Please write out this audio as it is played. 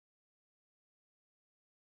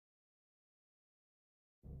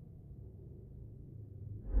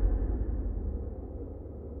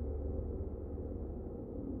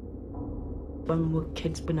When we were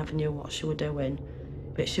kids, we never knew what she was doing,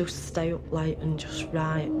 but she used to stay up late and just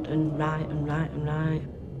write and write and write and write.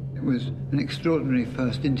 It was an extraordinary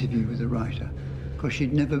first interview with a writer, because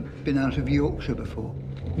she'd never been out of Yorkshire before,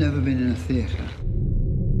 never been in a theatre.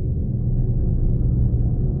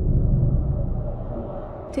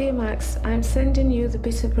 Dear Max, I'm sending you the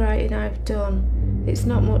bit of writing I've done. It's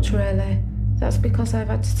not much really. That's because I've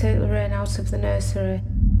had to take Lorraine out of the nursery.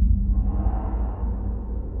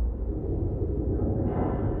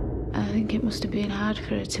 I think it must have been hard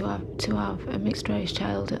for her to have a mixed race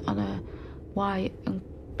child on a white and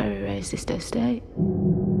very racist estate.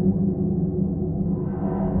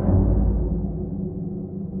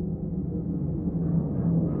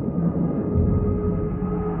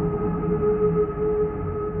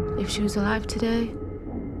 If she was alive today,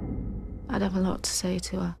 I'd have a lot to say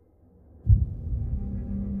to her.